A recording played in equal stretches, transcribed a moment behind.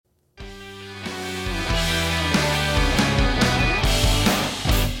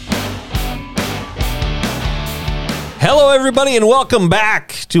Hello, everybody, and welcome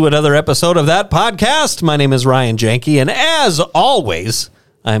back to another episode of That Podcast. My name is Ryan Janke, and as always,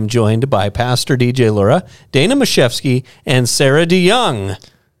 I'm joined by Pastor DJ Lura, Dana Mashevsky, and Sarah DeYoung.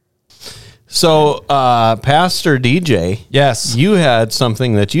 So, Pastor DJ, yes, you had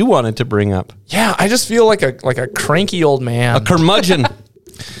something that you wanted to bring up. Yeah, I just feel like a cranky old man, a curmudgeon.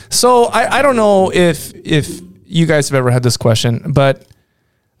 So I don't know if you guys have ever had this question, but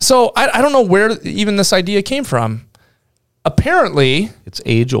so I don't know where even this idea came from. Apparently, it's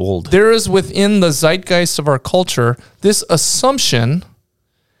age old. There is within the zeitgeist of our culture this assumption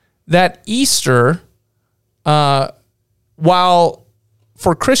that Easter, while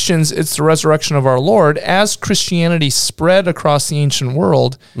for Christians it's the resurrection of our Lord, as Christianity spread across the ancient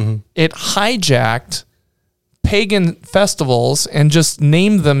world, it hijacked pagan festivals and just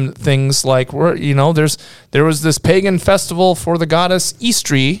named them things like, there was this pagan festival for the goddess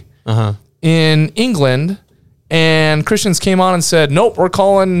Eastry in England. And Christians came on and said, nope, we're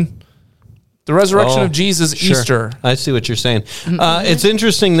calling the resurrection of Jesus Easter. I see what you're saying. It's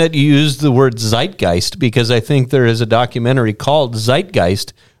interesting that you used the word zeitgeist, because I think there is a documentary called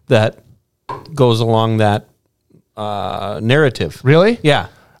Zeitgeist that goes along that narrative. Really? Yeah.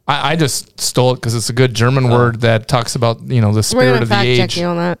 I just stole it because it's a good German word that talks about, the spirit of the age. Check you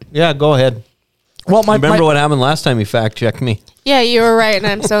on that. Yeah, go ahead. Well, remember what happened last time you fact-checked me? Yeah, you were right, and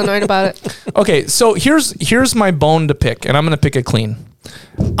I'm so annoyed about it. Okay, so here's my bone to pick, and I'm going to pick it clean.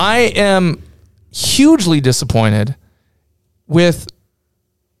 I am hugely disappointed with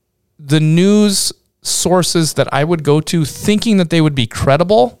the news sources that I would go to thinking that they would be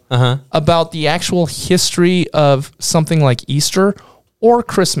credible about the actual history of something like Easter or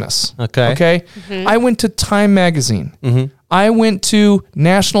Christmas. Okay? Mm-hmm. I went to Time Magazine. Mm-hmm. I went to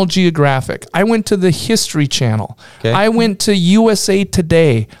National Geographic. I went to the History Channel. Okay. I went to USA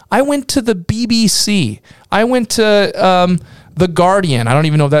Today. I went to the BBC. I went to The Guardian. I don't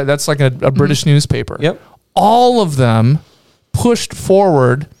even know if that's like a British newspaper. Yep. All of them pushed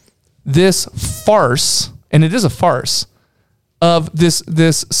forward this farce, and it is a farce, of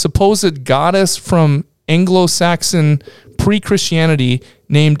this supposed goddess from Anglo-Saxon pre-Christianity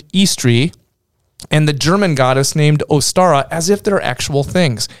named Eastry, and the German goddess named Ostara, as if they're actual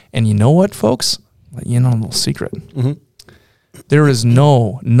things. And you know what, folks? Let you know a little secret. Mm-hmm. There is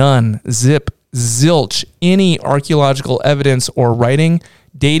none, zip, zilch, any archaeological evidence or writing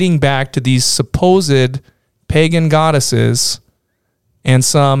dating back to these supposed pagan goddesses and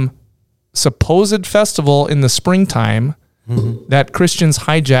some supposed festival in the springtime that Christians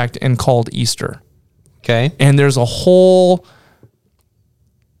hijacked and called Easter. Okay. And there's a whole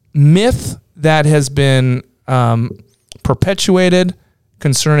myth that has been perpetuated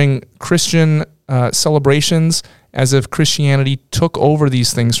concerning Christian celebrations as if Christianity took over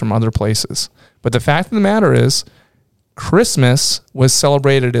these things from other places. But the fact of the matter is, Christmas was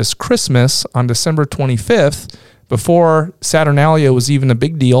celebrated as Christmas on December 25th before Saturnalia was even a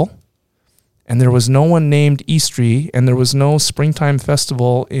big deal. And there was no one named Eastry, and there was no springtime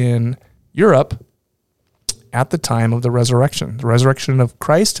festival in Europe at the time of the resurrection. The resurrection of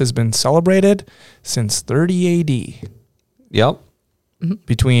Christ has been celebrated since 30 AD. Yep.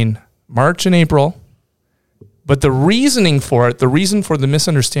 Between March and April. But the reasoning for it, the reason for the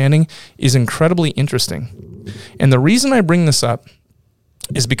misunderstanding is incredibly interesting. And the reason I bring this up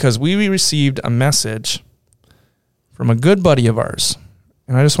is because we received a message from a good buddy of ours.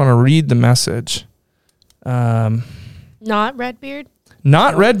 And I just want to read the message. Not Redbeard?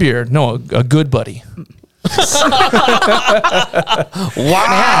 Not Redbeard. No, a good buddy. Wow,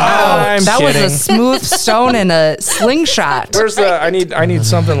 that was a smooth stone and a slingshot. Where's the? I need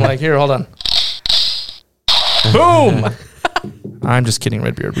something like here. Hold on. Boom. I'm just kidding,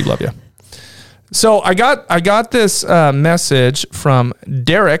 Redbeard. We love you. So I got this message from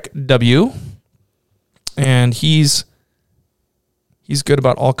Derek W. And he's good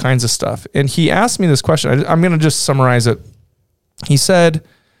about all kinds of stuff. And he asked me this question. I'm going to just summarize it. He said,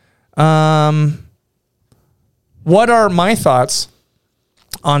 what are my thoughts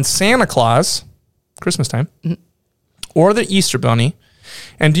on Santa Claus, Christmas time, or the Easter Bunny?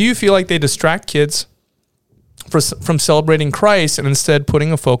 And do you feel like they distract kids from celebrating Christ and instead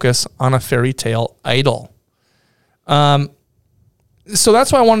putting a focus on a fairy tale idol? So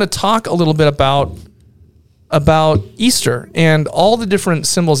that's why I wanted to talk a little bit about Easter and all the different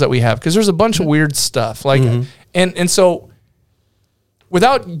symbols that we have, because there's a bunch of weird stuff. And so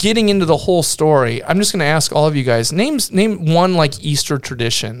without getting into the whole story, I'm just going to ask all of you guys, name one like Easter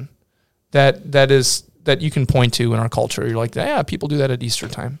tradition that you can point to in our culture. You're like, yeah, people do that at Easter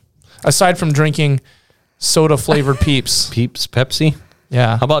time. Aside from drinking soda flavored Peeps. Peeps, Pepsi.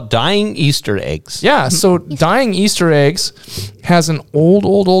 Yeah. How about dyeing Easter eggs? Yeah, so dyeing Easter eggs has an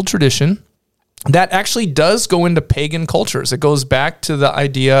old tradition that actually does go into pagan cultures. It goes back to the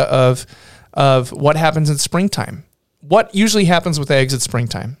idea of what happens in springtime. What usually happens with eggs at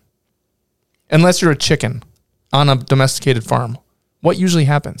springtime? Unless you're a chicken on a domesticated farm. What usually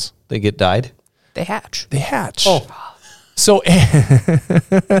happens? They get dyed. They hatch. They hatch. Oh. So,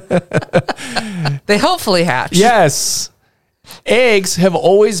 They hopefully hatch. yes, eggs have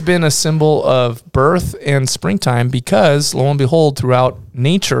always been a symbol of birth and springtime because, lo and behold, throughout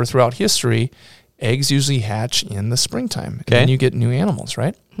nature, throughout history, eggs usually hatch in the springtime. And then you get new animals,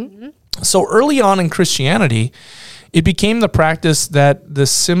 right? Mm-hmm. So early on in Christianity, it became the practice that the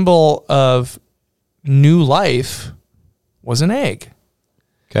symbol of new life was an egg.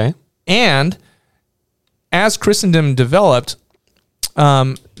 Okay. And as Christendom developed,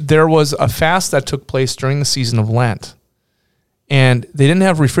 there was a fast that took place during the season of Lent. And they didn't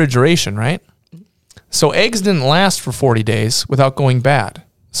have refrigeration, right? So eggs didn't last for 40 days without going bad.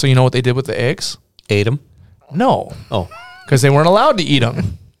 So you know what they did with the eggs? Ate them? No, Oh. because they weren't allowed to eat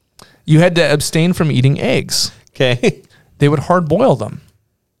them. You had to abstain from eating eggs. Okay. They would hard boil them.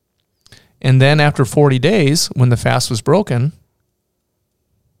 And then after 40 days, when the fast was broken,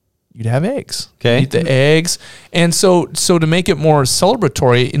 you'd have eggs. Okay. You'd eat the eggs. And so to make it more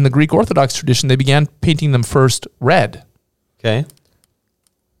celebratory, in the Greek Orthodox tradition, they began painting them first red Okay.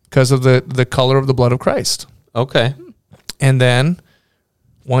 because of the color of the blood of Christ. Okay. And then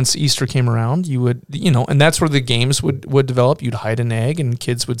once Easter came around, you would, and that's where the games would develop. You'd hide an egg and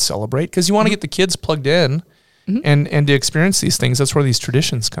kids would celebrate because you want to get the kids plugged in and to experience these things. That's where these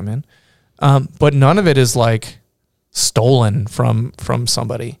traditions come in. But none of it is like stolen from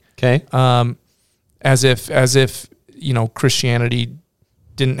somebody. Okay. As if Christianity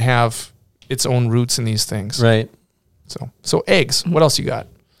didn't have its own roots in these things. Right. So eggs. What else you got?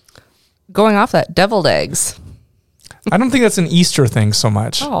 Going off that, deviled eggs. I don't think that's an Easter thing so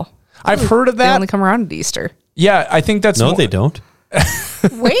much. Oh. I've heard of They that. only come around at Easter. Yeah, I think that's No, they don't.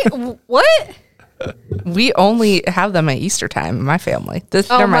 Wait, what? We only have them at Easter time in my family.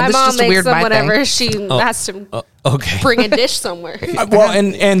 Never mind. My This is mom just a makes weird them my whenever thing. she has to Okay. bring a dish somewhere. Well,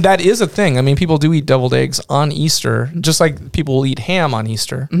 and that is a thing. I mean, people do eat deviled eggs on Easter, just like people will eat ham on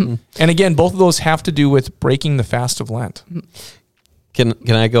Easter. Mm-hmm. And again, both of those have to do with breaking the fast of Lent. Can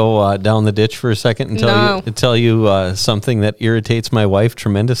I go down the ditch for a second and tell you something that irritates my wife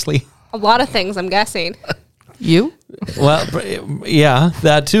tremendously? A lot of things, I'm guessing. You? Well, yeah,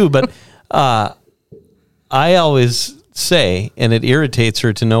 that too. But I always say, and it irritates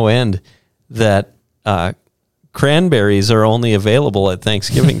her to no end, that cranberries are only available at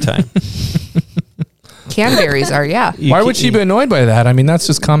Thanksgiving time. Canberries are, yeah. Why would she be annoyed by that? I mean, that's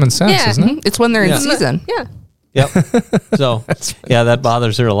just common sense, Yeah. isn't it? It's when they're Yeah. in season. Yeah. Yep. So, yeah, that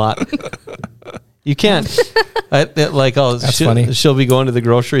bothers her a lot. You can't. Funny. She'll be going to the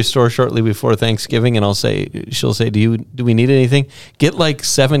grocery store shortly before Thanksgiving, and she'll say, do we need anything? Get like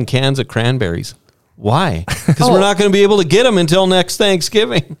 7 cans of cranberries. Why? Because we're not going to be able to get them until next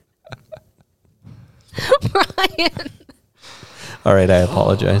Thanksgiving. Ryan. All right, I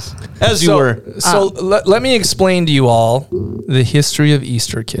apologize. As you were. So let me explain to you all the history of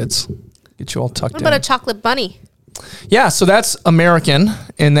Easter, kids. Get you all tucked What in. about a chocolate bunny? Yeah, so that's American,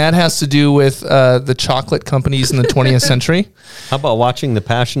 and that has to do with the chocolate companies in the 20th century. How about watching The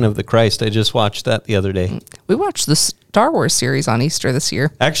Passion of the Christ? I just watched that the other day. We watched the Star Wars series on Easter this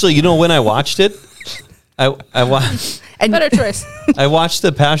year. Actually, you know when I watched it? I Better choice. I watched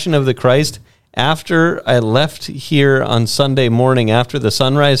The Passion of the Christ after I left here on Sunday morning after the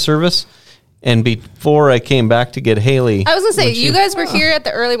sunrise service, and before I came back to get Haley. I was going to say, you guys were here at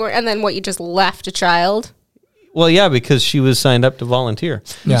the early morning, and then you just left a child? Well, yeah, because she was signed up to volunteer.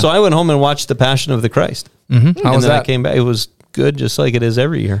 Yeah. So I went home and watched The Passion of the Christ. Mm-hmm. How And was then I that? came back. It was good, just like it is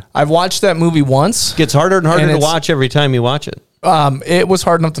every year. I've watched that movie once. Gets harder and harder And to it's- watch every time you watch it. It was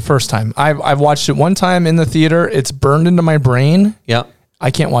hard enough the first time. I've watched it one time in the theater. It's burned into my brain. Yeah. I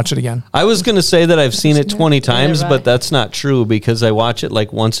can't watch it again. I was going to say that I've seen it 20 times, have but I. that's not true because I watch it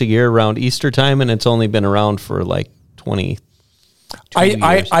like once a year around Easter time, and it's only been around for like 20 years.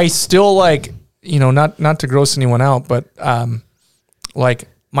 I still like, not to gross anyone out, but like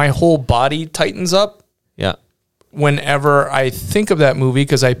my whole body tightens up Yeah. whenever I think of that movie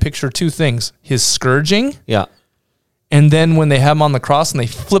because I picture two things: his scourging, Yeah. and then when they have him on the cross and they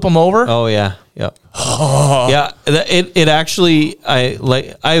flip him over. Oh yeah. Yep. Yeah. It actually,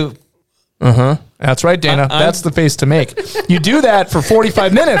 That's right, Dana. I'm- That's the face to make. You do that for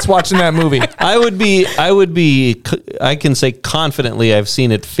 45 minutes watching that movie. I can say confidently I've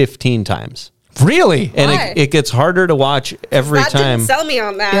seen it 15 times. Really? And Why? it gets harder to watch every that time. didn't sell me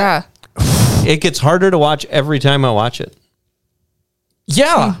on that. Yeah. It gets harder to watch every time I watch it.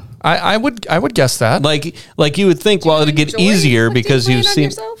 Yeah. I would guess that. Like you would think, well, it'd get Enjoy easier inflicting because pain you've on seen.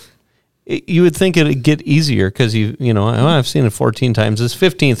 yourself? You would think it'd get easier because I've seen it 14 times. This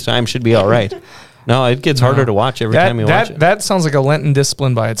 15th time should be all right. No, it gets harder to watch every time you watch it. That sounds like a Lenten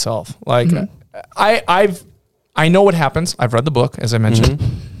discipline by itself. Like I know what happens. I've read the book, as I mentioned.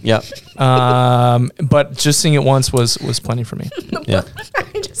 Yeah, but just seeing it once was plenty for me. yeah.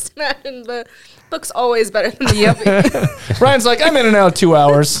 I just imagine the book's always better than the movie. Ryan's like, I'm in and out 2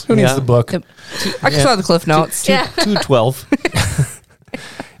 hours. Who needs Yeah. the book? I just saw the Cliff Notes. Yeah. 2:12.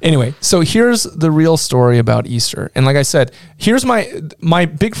 Anyway, so here's the real story about Easter. And like I said, here's my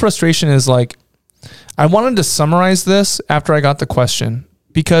big frustration is like, I wanted to summarize this after I got the question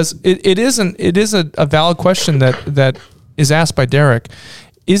because it is a valid question that is asked by Derek.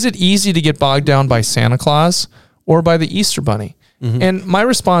 Is it easy to get bogged down by Santa Claus or by the Easter Bunny? And my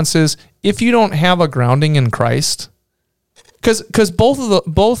response is, if you don't have a grounding in Christ, because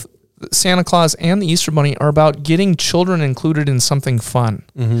both Santa Claus and the Easter Bunny are about getting children included in something fun.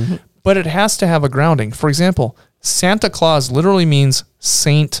 But it has to have a grounding. For example, Santa Claus literally means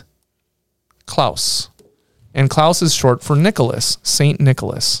Saint Klaus. And Klaus is short for Nicholas, Saint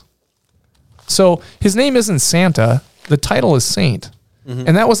Nicholas. So his name isn't Santa, the title is Saint.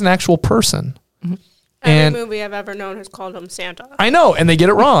 And that was an actual person. And Every movie I've ever known has called him Santa. I know, and they get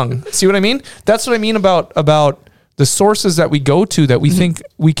it wrong. See what I mean? That's what I mean about the sources that we go to that we think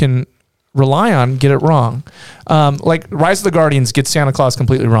we can rely on get it wrong. Like Rise of the Guardians gets Santa Claus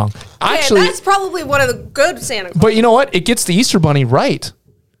completely wrong. Actually, that's probably one of the good Santa Claus. but you know what? It gets the Easter Bunny right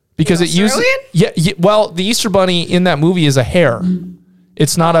because it uses Australian? well, the Easter Bunny in that movie is a hare.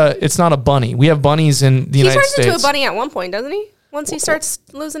 It's not a bunny. We have bunnies in the He United turns States. into a bunny at one point, doesn't he? Once he starts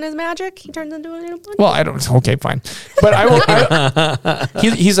losing his magic, he turns into a little bunny. Well, I don't. Okay, fine. But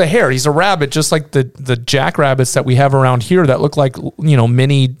he's a hare. He's a rabbit, just like the jackrabbits that we have around here that look like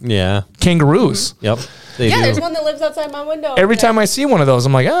mini Yeah. kangaroos. Yep. They Yeah, do. there's one that lives outside my window. Every time I see one of those,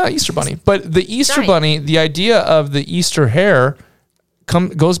 I'm like, Easter bunny. But the Easter Giant. bunny, the idea of the Easter hare,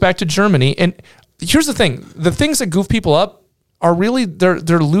 goes back to Germany. And here's the thing: the things that goof people up are really they're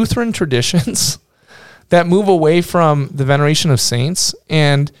Lutheran traditions that move away from the veneration of saints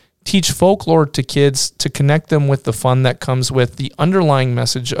and teach folklore to kids to connect them with the fun that comes with the underlying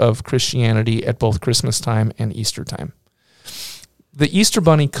message of Christianity at both Christmas time and Easter time. The Easter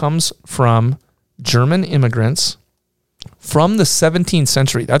bunny comes from German immigrants from the 17th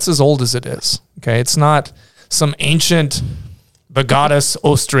century. That's as old as it is. Okay, it's not some ancient the goddess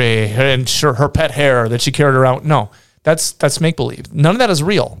Ostre and her pet hare that she carried around. No, that's make believe. None of that is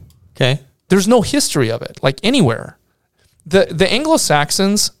real. Okay. There's no history of it, like anywhere. The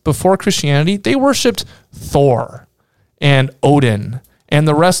Anglo-Saxons before Christianity, they worshipped Thor and Odin and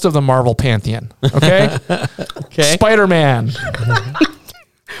the rest of the Marvel pantheon. Okay, Okay. Spider-Man,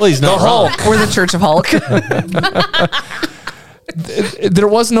 Well, he's not wrong. Hulk. Or the Church of Hulk. There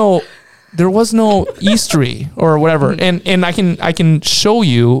was no Eastery or whatever, and I can show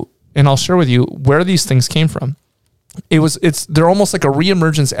you, and I'll share with you where these things came from. They're almost like a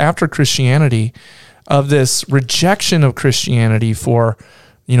reemergence after Christianity of this rejection of Christianity for,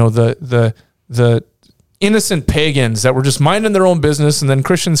 the innocent pagans that were just minding their own business, and then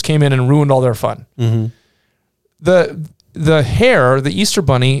Christians came in and ruined all their fun. Mm-hmm. The hare, the Easter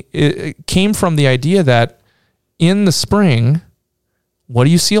bunny, it came from the idea that in the spring, what do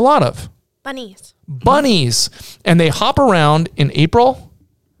you see a lot of? Bunnies. And they hop around in April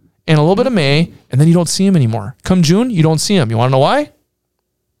and a little bit of May, and then you don't see them anymore. Come June, you don't see them. You want to know why?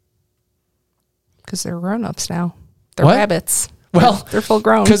 Because they're grown-ups now. They're What? rabbits. Well, They're full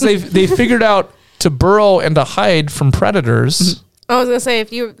grown. because they figured out to burrow and to hide from predators. I was gonna say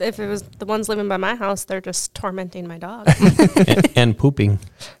if it was the ones living by my house, they're just tormenting my dog. and pooping.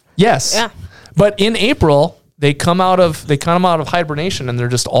 Yes. Yeah. But in April, they come out of hibernation and they're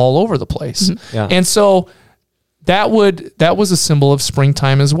just all over the place. Yeah. And so that was a symbol of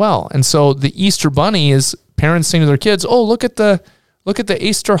springtime as well. And so the Easter bunny is parents saying to their kids, "Oh, look at the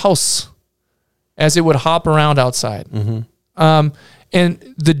Easter house," as it would hop around outside.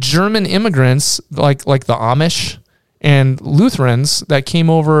 And the German immigrants, like the Amish and Lutherans that came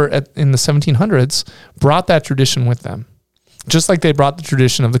over in the 1700s, brought that tradition with them, just like they brought the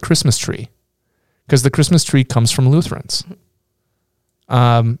tradition of the Christmas tree, because the Christmas tree comes from Lutherans.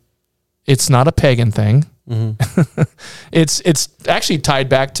 It's not a pagan thing. It's actually tied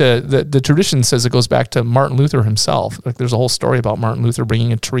back to the tradition says it goes back to Martin Luther himself. Like there's a whole story about Martin Luther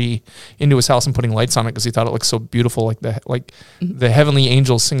bringing a tree into his house and putting lights on it because he thought it looked so beautiful, like the heavenly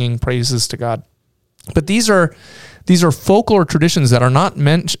angels singing praises to God. But these are folklore traditions that are not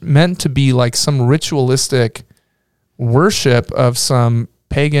meant to be like some ritualistic worship of some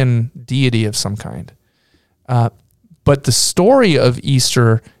pagan deity of some kind. But the story of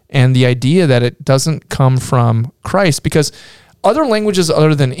Easter and the idea that it doesn't come from Christ, because other languages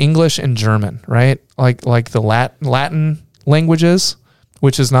other than English and German, right? Like the Latin languages,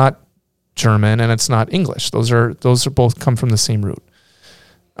 which is not German and it's not English. Those are both come from the same root.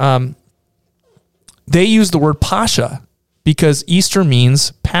 They use the word Pascha because Easter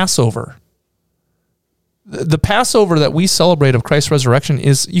means Passover. The Passover that we celebrate of Christ's resurrection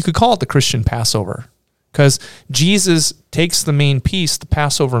is, you could call it the Christian Passover, because Jesus takes the main piece, the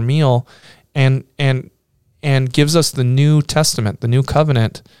Passover meal, and gives us the New Testament, the New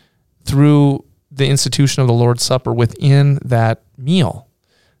Covenant, through the institution of the Lord's Supper within that meal.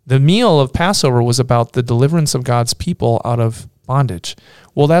 The meal of Passover was about the deliverance of God's people out of bondage.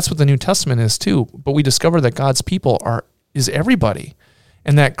 Well, that's what the New Testament is too, but we discover that God's people is everybody,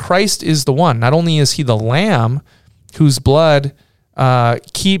 and that Christ is the one. Not only is he the Lamb whose blood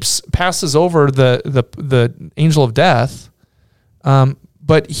passes over the angel of death,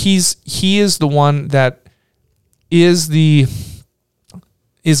 but he is the one that is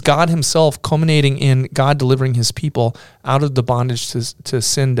God himself, culminating in God delivering his people out of the bondage to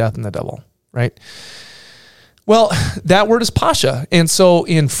sin, death, and the devil, right? Well, that word is Pascha. And so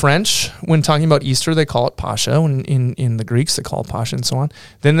in French, when talking about Easter, they call it Pascha. In the Greeks, they call it Pascha, and so on.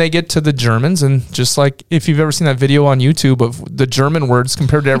 Then they get to the Germans, and just like if you've ever seen that video on YouTube of the German words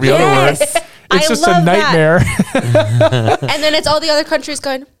compared to every other word, it's just a nightmare. And then it's all the other countries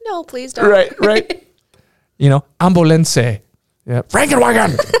going, no, please don't. Right. Ambulance. Yeah.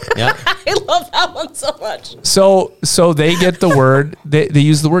 Frankenwagen. Yeah. I love that one so much. So they get the word, they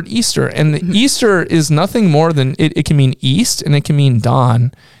use the word Easter. And the Easter is nothing more than, it can mean east and it can mean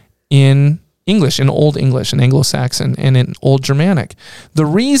dawn in English, in Old English, in Anglo-Saxon, and in Old Germanic. The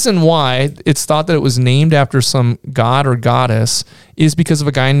reason why it's thought that it was named after some god or goddess is because of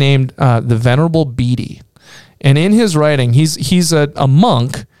a guy named the Venerable Bede. And in his writing, he's a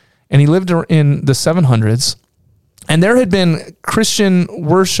monk, and he lived in the 700s. And there had been Christian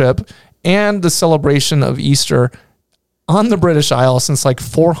worship and the celebration of Easter on the British Isle since like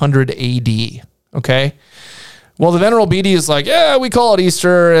 400 AD, okay? Well, the Venerable Bede is like, yeah, we call it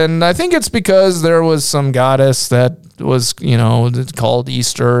Easter, and I think it's because there was some goddess that was, called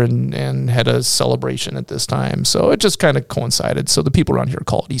Easter and had a celebration at this time. So it just kind of coincided. So the people around here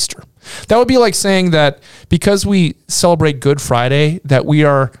call it Easter. That would be like saying that because we celebrate Good Friday, that we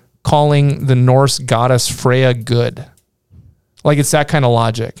are calling the Norse goddess Freya good. Like it's that kind of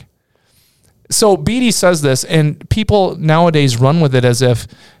logic. So Bede says this, and people nowadays run with it as if,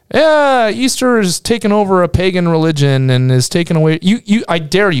 Easter is taken over a pagan religion and is taken away. I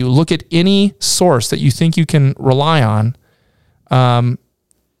dare you, look at any source that you think you can rely on,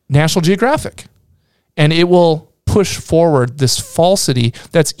 National Geographic, and it will push forward this falsity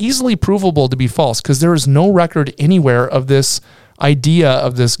that's easily provable to be false, because there is no record anywhere of this idea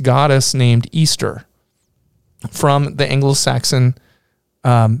of this goddess named Easter from the Anglo-Saxon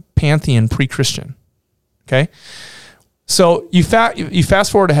pantheon pre-Christian. Okay, so you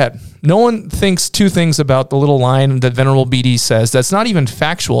fast forward ahead. No one thinks two things about the little line that Venerable Bede says. That's not even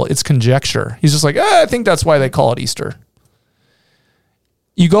factual; it's conjecture. He's just like, I think that's why they call it Easter.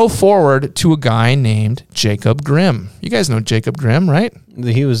 You go forward to a guy named Jacob Grimm. You guys know Jacob Grimm, right?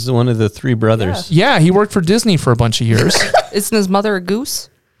 He was one of the three brothers. Yeah, he worked for Disney for a bunch of years. Isn't his mother a goose?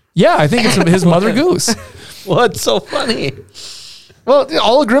 Yeah, I think it's his mother goose. What's so funny? Well,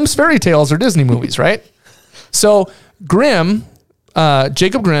 all of Grimm's fairy tales are Disney movies, right? So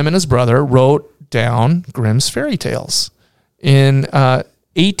Jacob Grimm and his brother wrote down Grimm's fairy tales in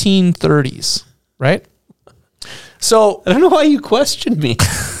 1830s, right? So I don't know why you questioned me.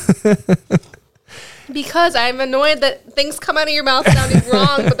 Because I'm annoyed that things come out of your mouth sounding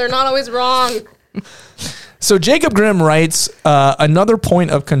wrong, but they're not always wrong. So Jacob Grimm writes another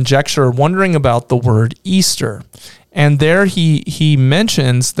point of conjecture, wondering about the word Easter. And there he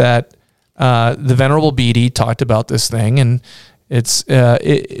mentions that the Venerable Bede talked about this thing, and it's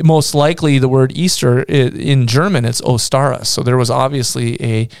most likely the word Easter in German, it's Ostara. So there was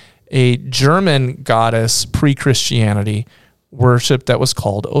obviously a German goddess pre-Christianity worship that was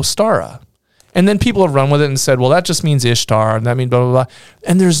called Ostara. And then people have run with it and said, well, that just means Ishtar, and that means blah, blah, blah.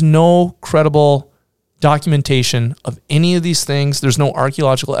 And there's no credible documentation of any of these things. There's no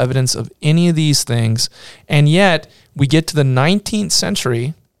archaeological evidence of any of these things. And yet we get to the 19th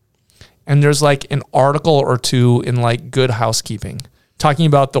century and there's like an article or two in like Good Housekeeping talking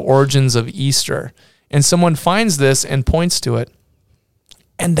about the origins of Easter. And someone finds this and points to it.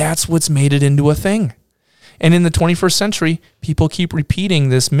 And that's what's made it into a thing. And in the 21st century, people keep repeating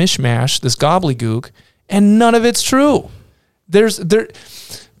this mishmash, this gobbledygook, and none of it's true.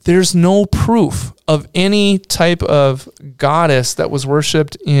 There's no proof of any type of goddess that was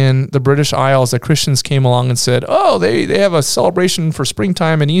worshipped in the British Isles that Christians came along and said, oh, they have a celebration for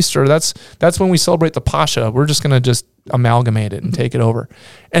springtime and Easter. That's when we celebrate the Pascha. We're just going to just amalgamate it and take it over.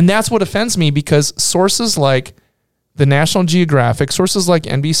 And that's what offends me, because sources like the National Geographic, sources like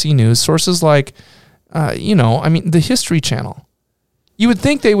NBC News, sources like, the History Channel, you would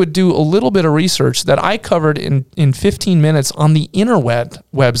think they would do a little bit of research that I covered in 15 minutes on the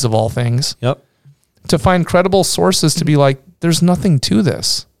interwebs of all things. Yep. To find credible sources to be like, there's nothing to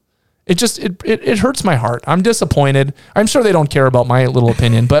this. It hurts my heart. I'm disappointed. I'm sure they don't care about my little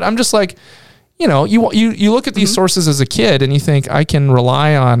opinion, but I'm just like, you look at these sources as a kid and you think I can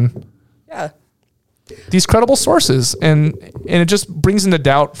rely on these credible sources. And it just brings into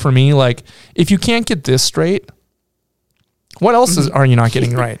doubt for me, like, if you can't get this straight, what else are you not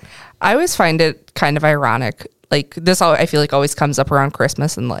getting right? I always find it kind of ironic. Like this, I feel like always comes up around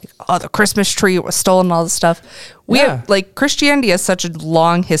Christmas and like, oh, the Christmas tree was stolen and all this stuff. We have, like, Christianity has such a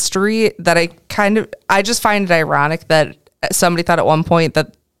long history that I just find it ironic that somebody thought at one point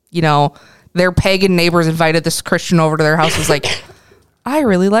that, their pagan neighbors invited this Christian over to their house. Was like, I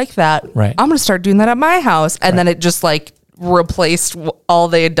really like that. Right. I'm going to start doing that at my house. And then it just like replaced all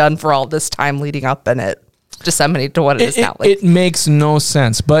they had done for all this time leading up, and it disseminated to what it is now. Like, it makes no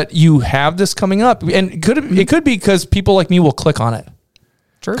sense, but you have this coming up, and it could be because people like me will click on it.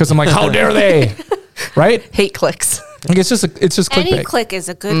 True. Because I'm like, how dare they? Right? Hate clicks. Like it's just clickbait. Any click is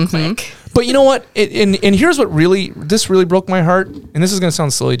a good click. But you know what? And here's what really broke my heart. And this is going to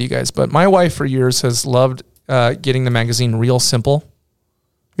sound silly to you guys, but my wife for years has loved getting the magazine Real Simple.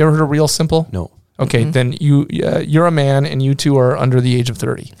 You ever heard of Real Simple? No. Okay, then you're a man and you two are under the age of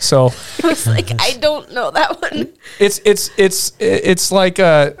 30. So I was like, I don't know that one. it's like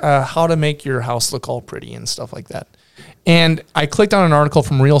how to make your house look all pretty and stuff like that. And I clicked on an article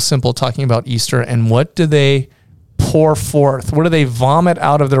from Real Simple talking about Easter, and what do they pour forth? What do they vomit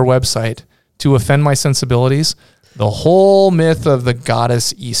out of their website to offend my sensibilities? The whole myth of the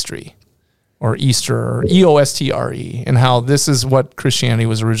goddess Eastry. Or Easter, or Eostre, and how this is what Christianity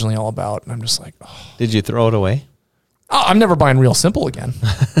was originally all about. And I'm just like, oh. Did you throw it away? Oh, I'm never buying Real Simple again.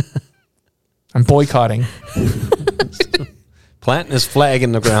 I'm boycotting. Planting his flag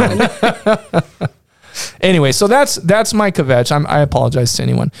in the ground. Anyway, so that's my kvetch. I apologize to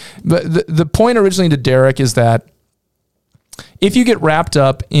anyone. But the point originally to Derek is that if you get wrapped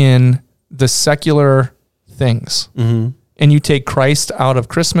up in the secular things, and you take Christ out of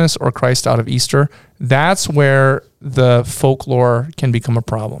Christmas or Christ out of Easter, that's where the folklore can become a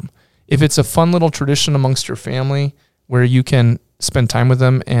problem. If it's a fun little tradition amongst your family where you can spend time with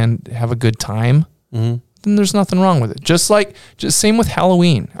them and have a good time, then there's nothing wrong with it. Just same with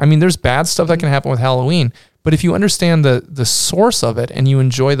Halloween. I mean, there's bad stuff that can happen with Halloween, but if you understand the source of it and you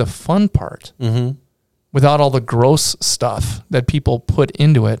enjoy the fun part without all the gross stuff that people put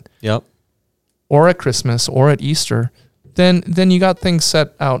into it, or at Christmas or at Easter, then you got things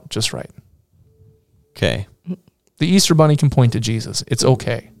set out just right. Okay. The Easter Bunny can point to Jesus. It's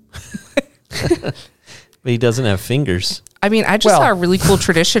okay. But he doesn't have fingers. I mean, I just saw a really cool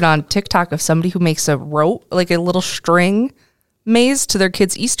tradition on TikTok of somebody who makes a rope, like a little string maze to their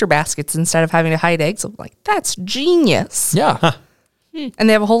kids' Easter baskets instead of having to hide eggs. I'm like, that's genius. Yeah. Huh. And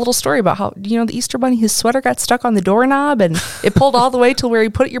they have a whole little story about how, the Easter Bunny, his sweater got stuck on the doorknob and it pulled all the way to where he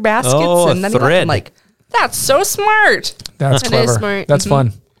put your baskets. And then thread. I'm like, that's so smart. That's clever. Is smart. That's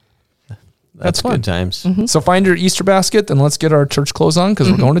fun. That's fun. Good times. So find your Easter basket, then let's get our church clothes on because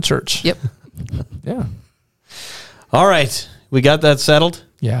we're going to church. Yep. Yeah. All right. We got that settled?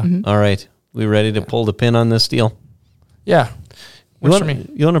 Yeah. All right. We ready to pull the pin on this deal? Yeah. You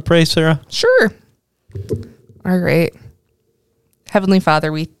want to pray, Sarah? Sure. All right. Heavenly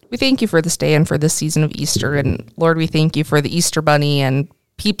Father, we thank you for this day and for this season of Easter. And Lord, we thank you for the Easter Bunny and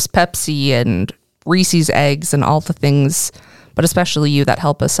Peeps Pepsi and Reese's eggs and all the things, but especially you that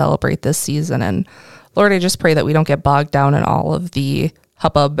help us celebrate this season. And Lord, I just pray that we don't get bogged down in all of the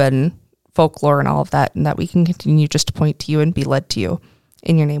hubbub and folklore and all of that, and that we can continue just to point to you and be led to you.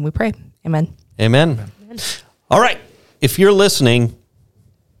 In your name we pray. Amen. Amen. All right. If you're listening,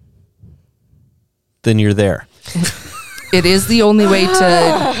 then you're there. It is the only way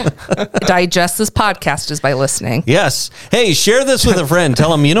to digest this podcast is by listening. Yes. Hey, share this with a friend.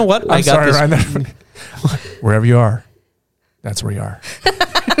 Tell them, you know what? I'm sorry, Ryan. Wherever you are, that's where you are.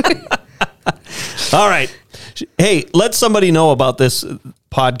 All right. Hey, let somebody know about this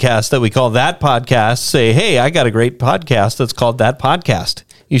podcast that we call That Podcast. Say, hey, I got a great podcast that's called That Podcast.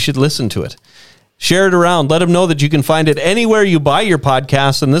 You should listen to it. Share it around. Let them know that you can find it anywhere you buy your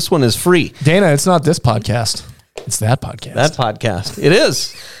podcast, and this one is free. Dana, it's not this podcast. It's that podcast. That podcast. It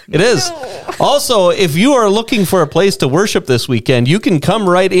is. It is. Also, if you are looking for a place to worship this weekend, you can come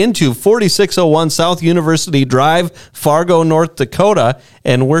right into 4601 South University Drive, Fargo, North Dakota,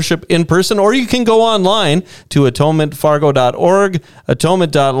 and worship in person. Or you can go online to atonementfargo.org,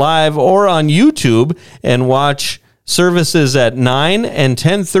 atonement.live, or on YouTube and watch services at 9 and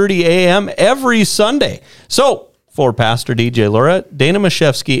 10:30 a.m. every Sunday. So, for Pastor DJ Laura, Dana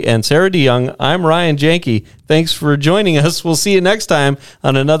Mashevsky, and Sarah DeYoung, I'm Ryan Janke. Thanks for joining us. We'll see you next time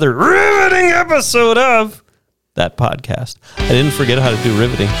on another riveting episode of That Podcast. I didn't forget how to do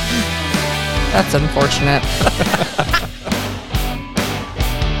riveting. That's unfortunate.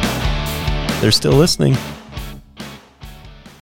 They're still listening.